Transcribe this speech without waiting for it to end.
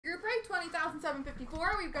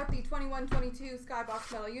$8,754. We've got the 21-22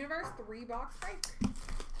 Skybox Metal Universe 3-box break.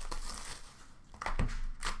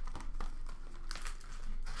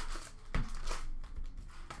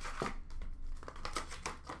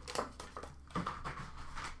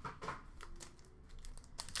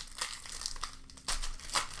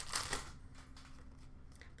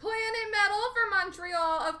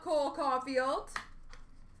 Montreal of Cole Caulfield,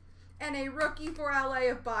 and a rookie for LA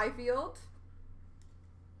of Byfield.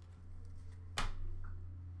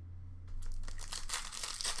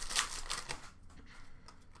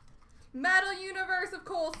 Metal Universe of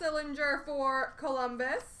Cole Sillinger for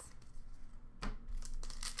Columbus.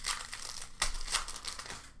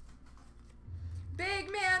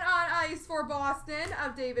 Big Man on Ice for Boston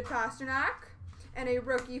of David Pastrnak, and a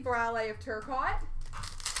rookie for LA of Turcotte.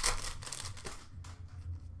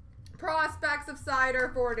 Prospects of Cider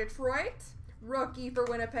for Detroit. Rookie for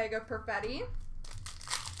Winnipeg of Perfetti.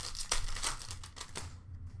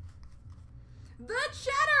 The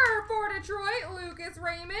Cheddar for Detroit, Lucas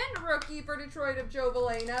Raymond. Rookie for Detroit of Joe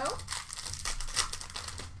Veleno.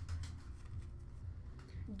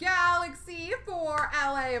 Galaxy for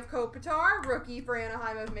LA of Kopitar. Rookie for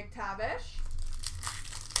Anaheim of McTavish.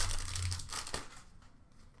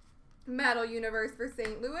 Metal Universe for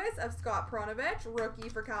St. Louis of Scott Pronovich. Rookie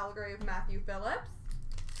for Calgary of Matthew Phillips.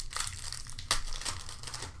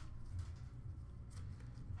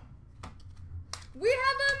 We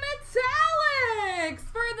have a Metallics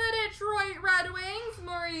for the Detroit Red Wings,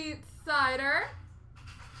 Moritz Seider.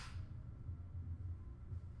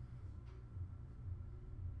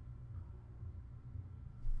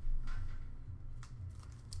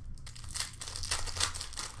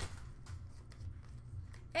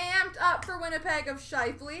 Up for Winnipeg of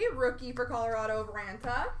Scheifele, rookie for Colorado of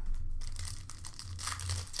Ranta.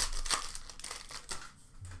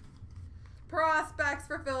 Prospects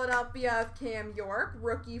for Philadelphia of Cam York,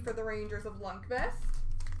 rookie for the Rangers of Lundqvist.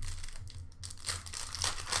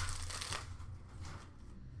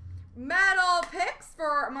 Metal picks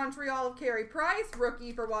for Montreal of Carey Price,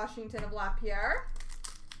 rookie for Washington of Lapierre.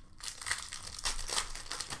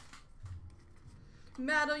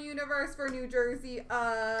 Metal Universe for New Jersey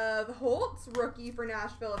of Holtz. Rookie for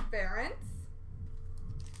Nashville of Ferentz.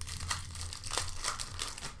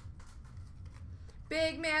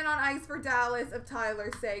 Big Man on Ice for Dallas of Tyler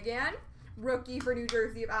Seguin. Rookie for New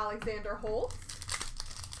Jersey of Alexander Holtz.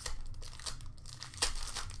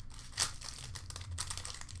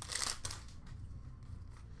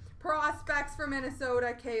 Prospects for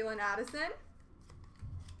Minnesota, Kalen Addison.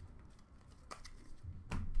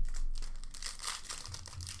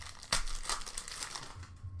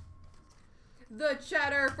 The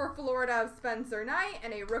Cheddar for Florida of Spencer Knight,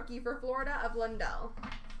 and a rookie for Florida of Lundell.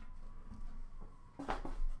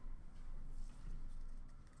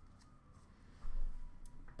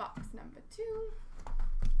 Box number 2.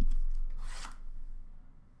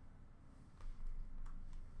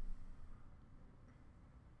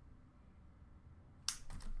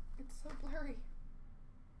 It's so blurry.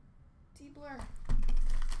 De-blur.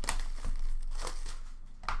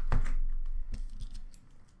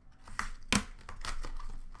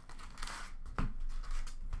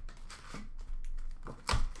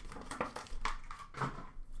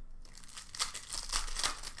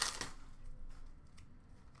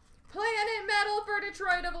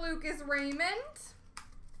 Detroit of Lucas Raymond.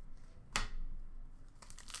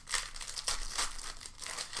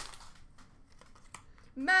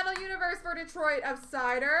 Metal Universe for Detroit of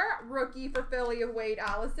Cider. Rookie for Philly of Wade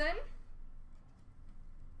Allison.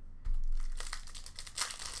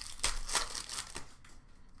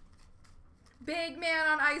 Big Man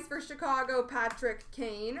on Ice for Chicago, Patrick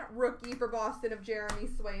Kane. Rookie for Boston of Jeremy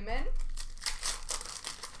Swayman.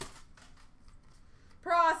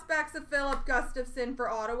 Prospects of Philip Gustafson for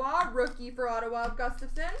Ottawa. Rookie for Ottawa of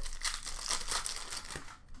Gustafson.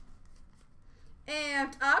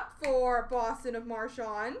 Amped up for Boston of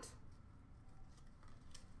Marchand.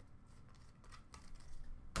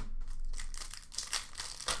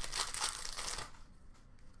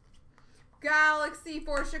 Galaxy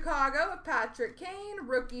for Chicago of Patrick Kane.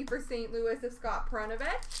 Rookie for St. Louis of Scott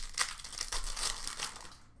Pronovich.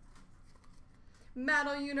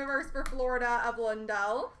 Metal Universe for Florida of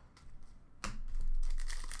Lundell.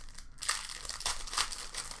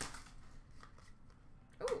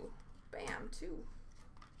 Ooh, bam, 2.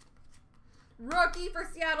 Rookie for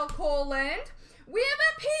Seattle, Coland. We have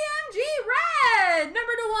a PMG Red,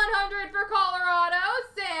 number /100 for Colorado,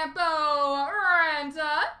 Sampo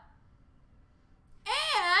Ranta.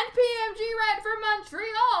 And PMG Red for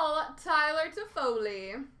Montreal, Tyler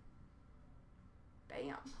Toffoli.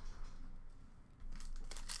 Bam.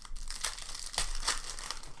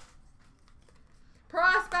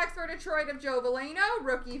 Detroit of Joe Veleno.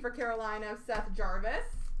 Rookie for Carolina of Seth Jarvis.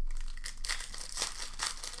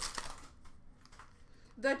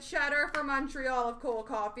 The Cheddar for Montreal of Cole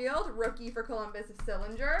Caulfield. Rookie for Columbus of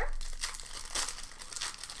Sillinger.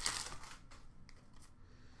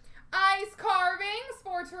 Ice Carvings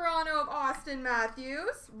for Toronto of Austin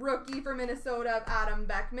Matthews. Rookie for Minnesota of Adam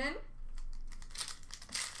Beckman.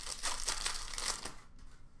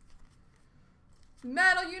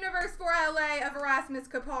 Metal Universe for LA of Erasmus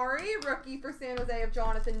Kapari. Rookie for San Jose of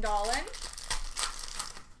Jonathan Dolan.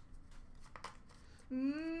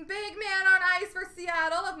 Big Man on Ice for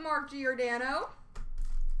Seattle of Mark Giordano.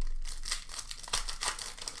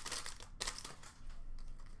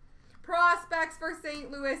 Prospects for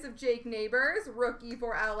St. Louis of Jake Neighbors. Rookie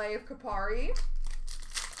for LA of Kapari.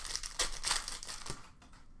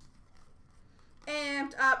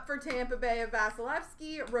 Amped Up for Tampa Bay of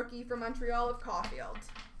Vasilevsky. Rookie for Montreal of Caulfield.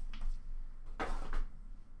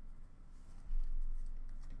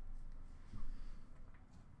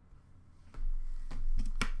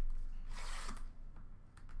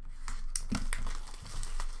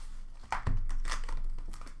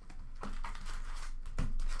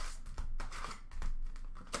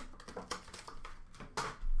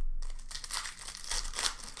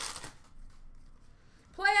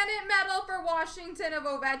 Planet Metal for Washington of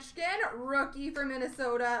Ovechkin. Rookie for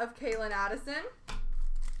Minnesota of Kalen Addison.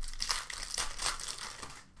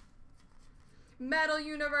 Metal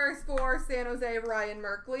Universe for San Jose of Ryan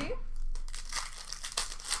Merkley.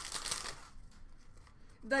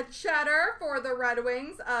 The Cheddar for the Red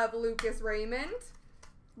Wings of Lucas Raymond.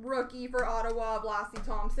 Rookie for Ottawa of Lassie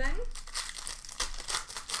Thompson.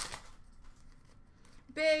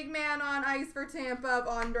 Big Man on Ice for Tampa of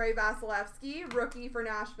Andrei Vasilevsky. Rookie for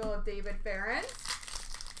Nashville of David Ferentz.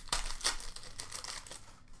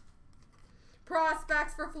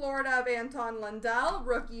 Prospects for Florida of Anton Lundell.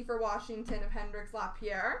 Rookie for Washington of Hendrix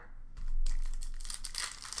Lapierre.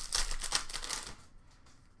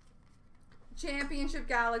 Championship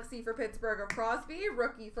Galaxy for Pittsburgh of Crosby.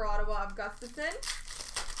 Rookie for Ottawa of Gustafson.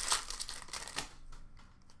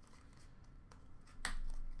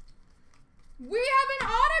 We have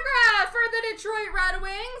an autograph for the Detroit Red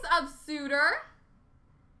Wings of Suter.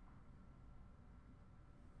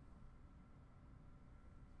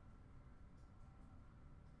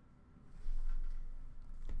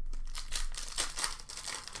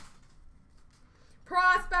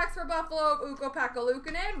 Prospects for Buffalo of Ukko-Pekka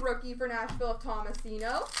Luukkonen. Rookie for Nashville of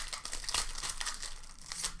Tomasino.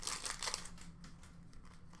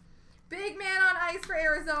 Big Man on Ice for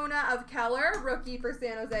Arizona of Keller. Rookie for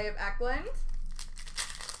San Jose of Eklund.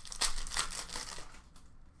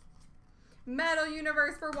 Metal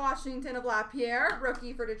Universe for Washington of Lapierre.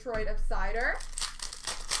 Rookie for Detroit of Sider.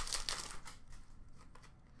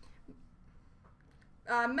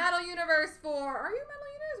 Metal Universe for... Are you Metal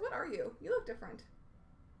Universe? What are you? You look different.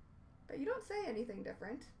 But you don't say anything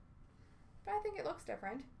different. But I think it looks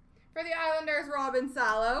different. For the Islanders, Robin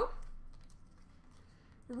Salo.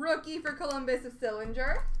 Rookie for Columbus of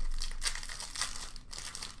Sillinger.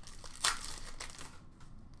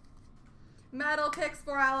 Metal Picks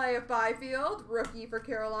for LA of Byfield. Rookie for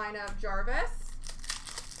Carolina of Jarvis.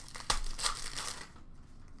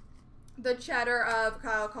 The Cheddar of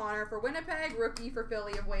Kyle Connor for Winnipeg. Rookie for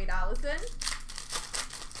Philly of Wade Allison.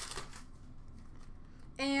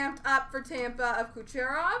 Amped Up for Tampa of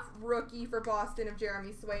Kucherov. Rookie for Boston of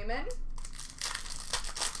Jeremy Swayman.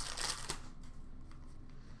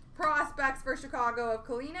 Prospects for Chicago of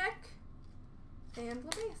Kalinick. And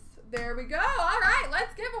Levis. There we go. All right,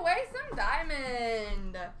 let's give away some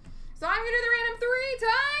diamond. So I'm going to do the random 3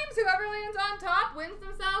 times. Whoever lands on top wins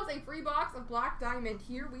themselves a free box of black diamond.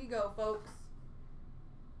 Here we go, folks.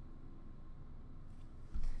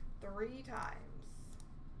 3 times.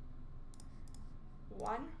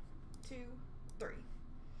 1, 2,